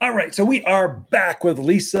All right, so we are back with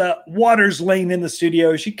Lisa Waters Lane in the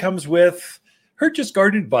studio. She comes with her just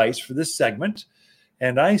garden advice for this segment.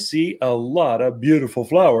 And I see a lot of beautiful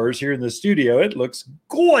flowers here in the studio. It looks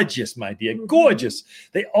gorgeous, my dear, gorgeous.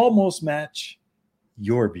 They almost match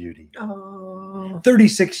your beauty. Oh.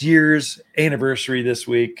 36 years anniversary this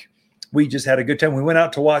week. We just had a good time. We went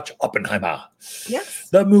out to watch Oppenheimer. Yes.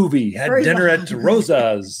 The movie. Had Very dinner long. at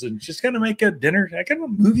Rosa's and just kind of make a dinner, kind of a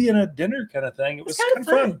movie and a dinner kind of thing. It was kind of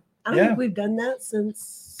fun. I don't think we've done that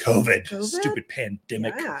since COVID. Stupid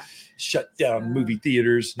pandemic. Yeah. Shut down movie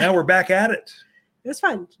theaters. Now we're back at it. It was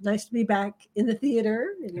fun. Nice to be back in the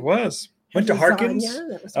theater. It was. Went to Harkins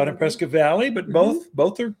out in Prescott Valley, but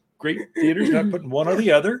both are great theaters, not putting one or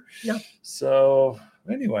the other. No. So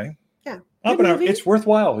anyway. Yeah. It's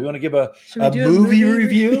worthwhile. You want to give a movie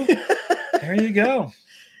review? There you go.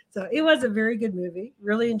 So it was a very good movie.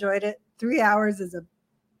 Really enjoyed it. 3 hours is a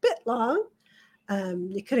bit long.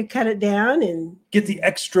 You could have cut it down and get the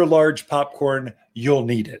extra large popcorn. You'll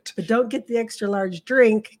need it, but don't get the extra large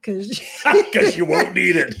drink because you won't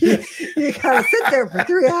need it. You gotta sit there for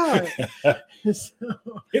 3 hours.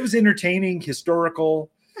 It was entertaining, historical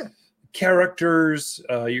characters.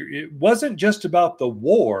 It wasn't just about the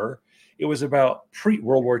war. It was about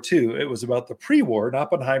pre-World War II. It was about the pre-war. And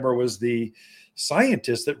Oppenheimer was the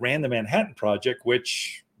scientist that ran the Manhattan Project,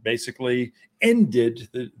 which basically ended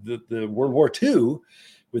the World War II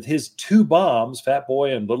with his two bombs, Fat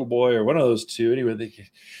Boy and Little Boy, or one of those two. Anyway,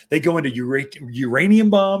 they go into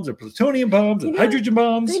uranium bombs or plutonium bombs and hydrogen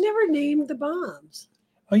bombs. They never named the bombs.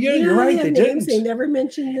 Oh, yeah, you're right. They didn't. They never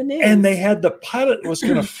mentioned the names. And they had the pilot was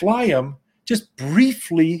going to fly them just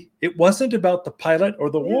briefly. It wasn't about the pilot or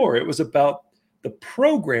the war. It was about the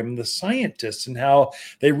program, the scientists, and how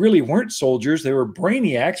they really weren't soldiers. They were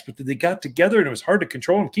brainiacs, but they got together and it was hard to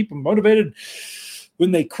control and keep them motivated.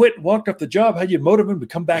 When they quit, walked off the job, how do you motivate them to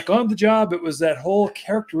come back on the job? It was that whole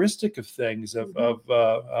characteristic of things of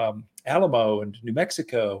Alamo and New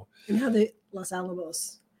Mexico. And how they, Los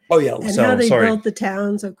Alamos. Oh, yeah. And how they built the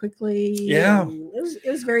town so quickly. Yeah. It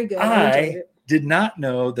was very good. I did not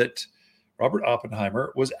know that Robert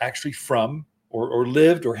Oppenheimer was actually from or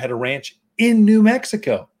lived or had a ranch in New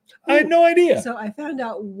Mexico. I had no idea. So I found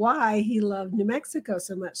out why he loved New Mexico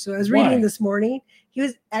so much. So I was reading this morning.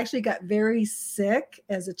 He got very sick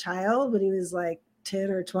as a child when he was like 10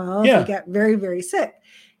 or 12. Yeah. He got very, very sick.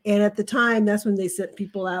 And at the time, that's when they sent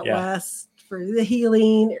people out west for the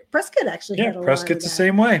healing. Prescott actually had a lot Prescott's of the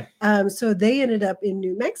same way. So they ended up in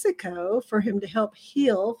New Mexico for him to help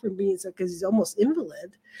heal from being sick because he's almost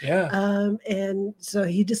invalid. Yeah. And so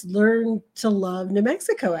he just learned to love New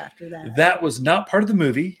Mexico after that. That was not part of the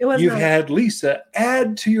movie. You've not. had Lisa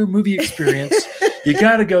add to your movie experience. You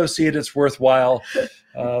got to go see it. It's worthwhile.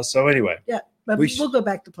 So anyway. Yeah, but we'll go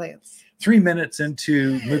back to plants. 3 minutes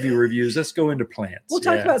into movie reviews. Let's go into plants. We'll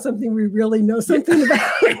talk about something we really know something about.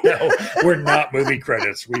 I know. We're not movie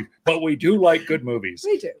credits. But we do like good movies.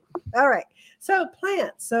 We do. All right. So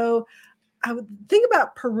plants. So I would think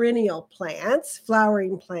about perennial plants,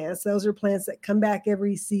 flowering plants. Those are plants that come back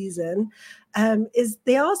every season.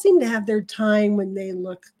 They all seem to have their time when they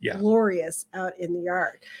look glorious out in the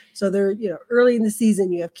yard. So they're, early in the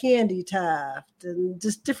season, you have candy tuft and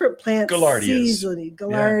just different plants.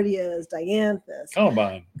 Gaillardias, dianthus.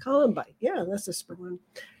 Columbine. Yeah, that's a spring one.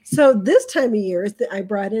 So this time of year, I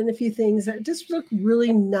brought in a few things that just look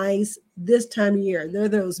really nice this time of year. They're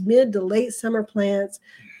those mid to late summer plants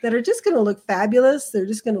that are just going to look fabulous. They're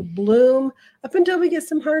just going to bloom up until we get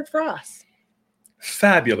some hard frost.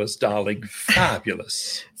 Fabulous, darling.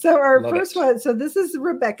 Fabulous. So our first one, so this is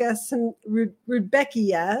Rudbeckia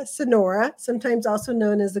sonora, sometimes also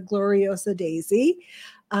known as the Gloriosa daisy.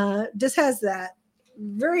 Just has that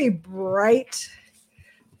very bright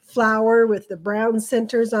flower with the brown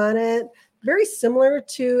centers on it. Very similar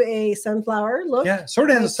to a sunflower look. Yeah, sort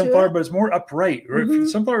of has a sunflower, but it's more upright. Mm-hmm.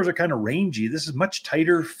 Sunflowers are kind of rangy. This is much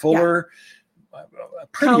tighter, fuller,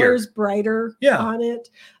 prettier. Colors brighter on it.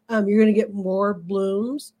 You're going to get more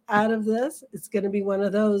blooms out of this. It's going to be one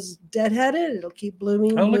of those deadheaded. It'll keep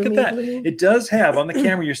blooming. Oh, look at that. Blooming. It does have, on the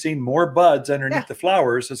camera, you're seeing more buds underneath the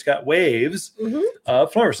flowers. So it's got waves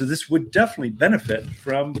of flowers. So this would definitely benefit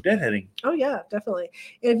from deadheading. Oh, yeah, definitely.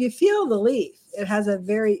 And if you feel the leaf, it has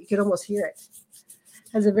you can almost hear it.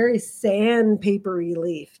 Has a very sandpapery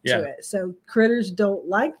leaf to it. So critters don't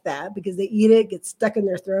like that because they eat it, get stuck in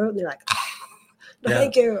their throat, and they're like,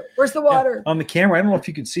 thank you. Where's the water? On the camera, I don't know if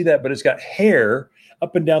you can see that, but it's got hair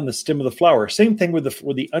up and down the stem of the flower. Same thing with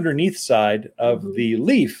the underneath side of the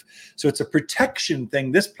leaf. So it's a protection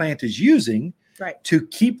thing this plant is using Right. to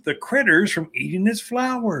keep the critters from eating its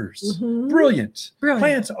flowers. Mhm. Brilliant. Brilliant.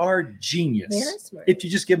 Plants are genius. Very smart. If you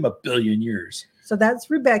just give them a billion years. So that's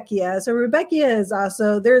Rudbeckia. So Rudbeckia is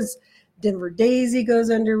also, there's Denver Daisy goes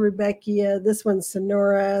under Rudbeckia. This one's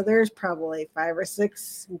Sonora. There's probably 5 or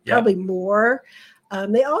 6, probably more.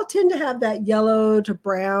 They all tend to have that yellow to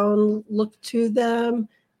brown look to them,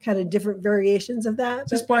 kind of different variations of that. Is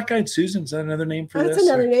this Black-Eyed Susan? Is that another name for this? That's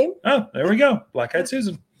another name. Oh, there we go. Black-Eyed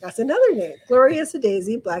Susan. That's another name. Glorious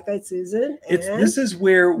Daisy, Black-Eyed Susan. This is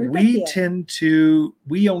where we Rudbeckia. tend to,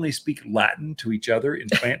 we only speak Latin to each other in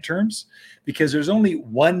plant terms because there's only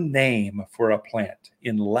one name for a plant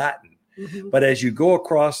in Latin. Mhm. But as you go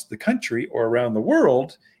across the country or around the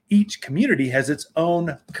world, each community has its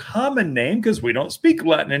own common name because we don't speak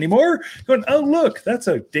Latin anymore. Going, oh, look, that's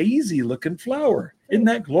a daisy looking flower. Isn't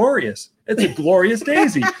that glorious? It's a glorious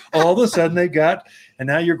daisy. All of a sudden they got, and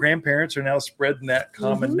now your grandparents are now spreading that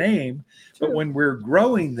common name. True. But when we're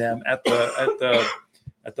growing them at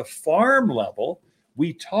the farm level,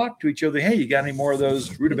 we talk to each other. Hey, you got any more of those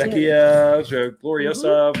Rudbeckias or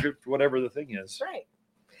Gloriosa, whatever the thing is? Right.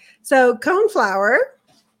 So coneflower,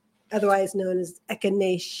 otherwise known as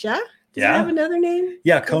echinacea. Does it have another name?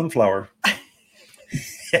 Yeah, coneflower.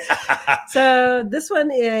 So this one,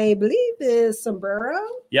 I believe, is sombrero.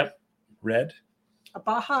 Yep. Red. A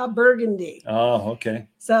Baja Burgundy. Oh, okay.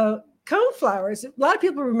 So coneflowers, a lot of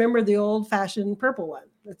people remember the old-fashioned purple one.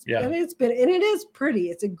 I mean, it's been, and it is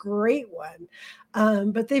pretty. It's a great one.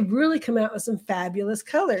 But they've really come out with some fabulous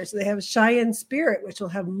colors. They have Cheyenne Spirit, which will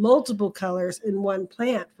have multiple colors in one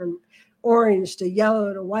plant, from orange to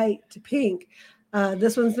yellow to white to pink.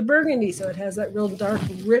 This one's the burgundy, so it has that real dark,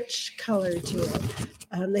 rich color to it.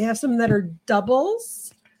 They have some that are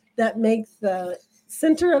doubles that make the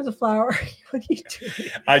center of the flower. What are you doing?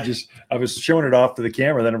 I was showing it off to the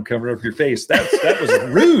camera, then I'm covering up your face. That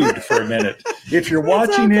was rude for a minute. If you're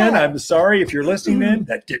watching in, I'm sorry. If you're listening in,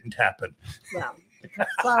 that didn't happen. Well, the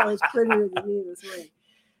flower is prettier than me this morning.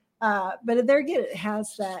 But there again, it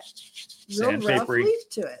has that real rough leaf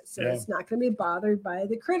to it. So it's not going to be bothered by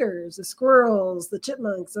the critters, the squirrels, the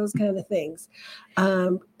chipmunks, those kind of things.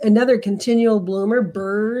 Another continual bloomer.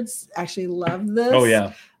 Birds actually love this. Oh,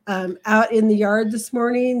 yeah. Out in the yard this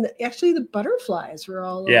morning, actually the butterflies were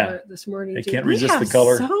all over it this morning. They can't resist the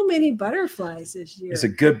color. So many butterflies this year. It's a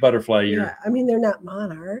good butterfly year. Yeah, I mean, they're not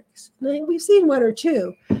monarchs. We've seen one or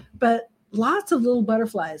two, but lots of little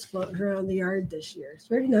butterflies floating around the yard this year. It's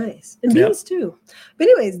very nice. And bees too. But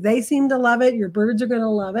anyways, they seem to love it. Your birds are going to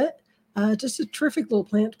love it. Just a terrific little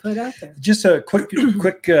plant to put out there. Just a quick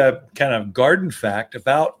kind of garden fact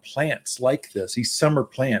about plants like this, these summer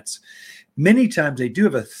plants. Many times they do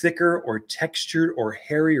have a thicker or textured or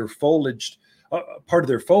hairy or foliaged part of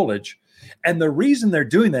their foliage. And the reason they're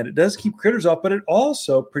doing that, it does keep critters off, but it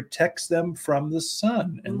also protects them from the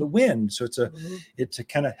sun and the wind. So it's a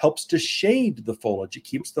kind of helps to shade the foliage. It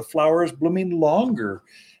keeps the flowers blooming longer.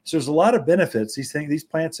 So there's a lot of benefits. These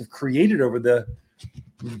plants have created over the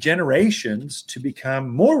generations to become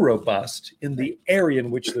more robust in the area in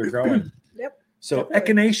which they're growing. So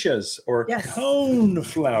echinaceas or cone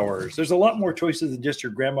flowers. There's a lot more choices than just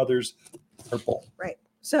your grandmother's purple. Right.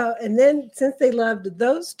 So, and then since they loved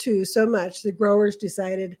those two so much, the growers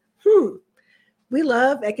decided, we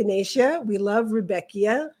love echinacea, we love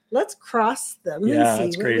Rudbeckia. Let's cross them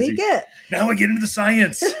and see what we get. Now we get into the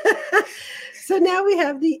science. So now we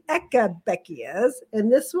have the echinaceias,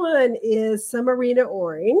 and this one is Samarina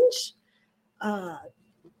orange.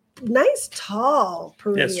 Nice tall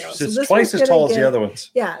perennial. Yes, it's twice as tall as the other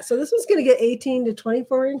ones. Yeah, so this one's going to get 18 to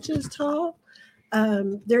 24 inches tall.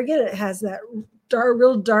 There again, it has that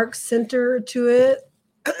real dark center to it,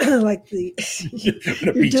 like the.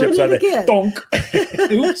 You're doing it again. Donk.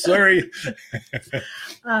 Oops, sorry.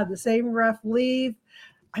 The same rough leaf.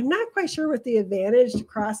 I'm not quite sure what the advantage to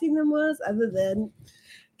crossing them was, other than.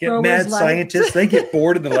 Mad scientists, they get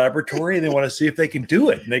bored in the laboratory and they want to see if they can do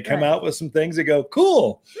it. And they come out with some things that go,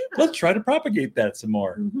 cool, let's try to propagate that some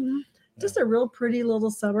more. Just a real pretty little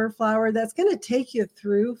summer flower that's going to take you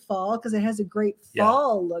through fall because it has a great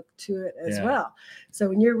fall look to it as well. So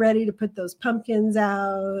when you're ready to put those pumpkins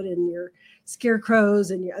out and your scarecrows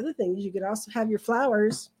and your other things, you could also have your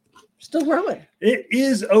flowers still growing. It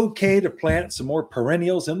is okay to plant some more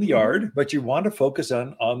perennials in the yard, but you want to focus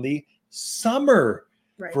on the summer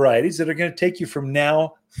varieties that are going to take you from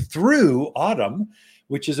now through autumn,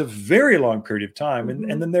 which is a very long period of time.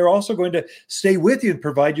 And then they're also going to stay with you and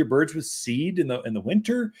provide your birds with seed in the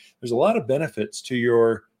winter. There's a lot of benefits to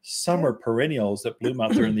your summer perennials that bloom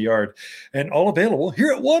out there in the yard, and all available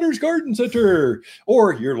here at Waters Garden Center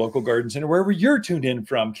or your local garden center, wherever you're tuned in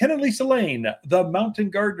from. Ken and Lisa Lane, the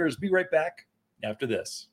Mountain Gardeners. Be right back. after this.